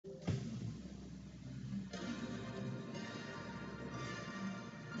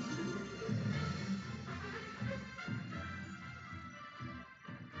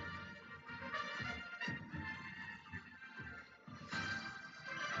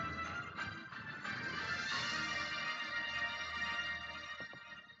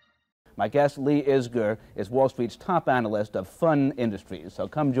My guest, Lee Isgur, is Wall Street's top analyst of fun industries. So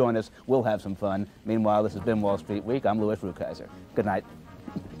come join us. We'll have some fun. Meanwhile, this has been Wall Street Week. I'm Louis Rukeyser. Good night.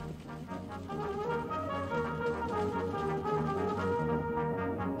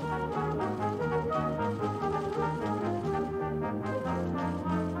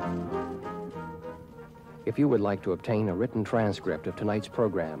 If you would like to obtain a written transcript of tonight's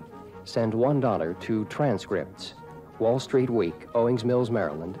program, send $1 to Transcripts, Wall Street Week, Owings Mills,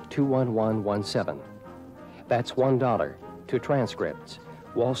 Maryland, 21117. That's $1 to Transcripts,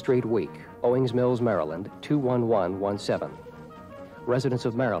 Wall Street Week, Owings Mills, Maryland, 21117. Residents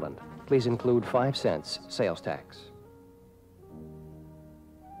of Maryland, please include 5 cents sales tax.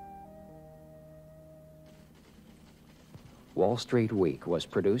 Wall Street Week was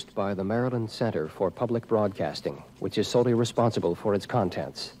produced by the Maryland Center for Public Broadcasting, which is solely responsible for its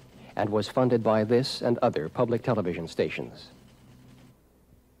contents, and was funded by this and other public television stations.